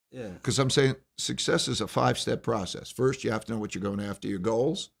Yeah. Because I'm saying success is a 5-step process. First, you have to know what you're going after, your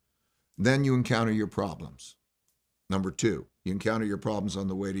goals. Then you encounter your problems. Number 2, you encounter your problems on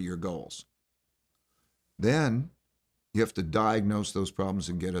the way to your goals. Then you have to diagnose those problems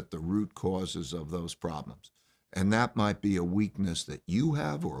and get at the root causes of those problems. And that might be a weakness that you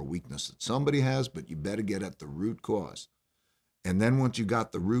have or a weakness that somebody has, but you better get at the root cause. And then once you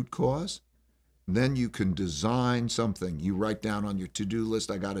got the root cause, then you can design something. You write down on your to-do list,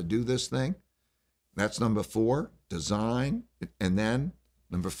 I got to do this thing. That's number 4, design. And then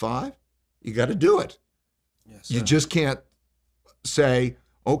number 5, you got to do it. Yes, You sir. just can't say,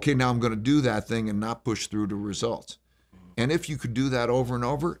 okay, now I'm going to do that thing and not push through to results. And if you could do that over and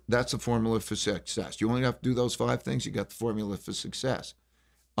over, that's a formula for success. You only have to do those 5 things, you got the formula for success.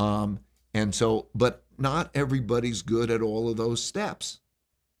 And so, but not everybody's good at all of those steps.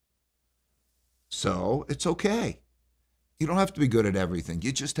 So it's okay. You don't have to be good at everything.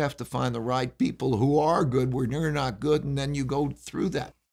 You just have to find the right people who are good where you're not good, and then you go through that.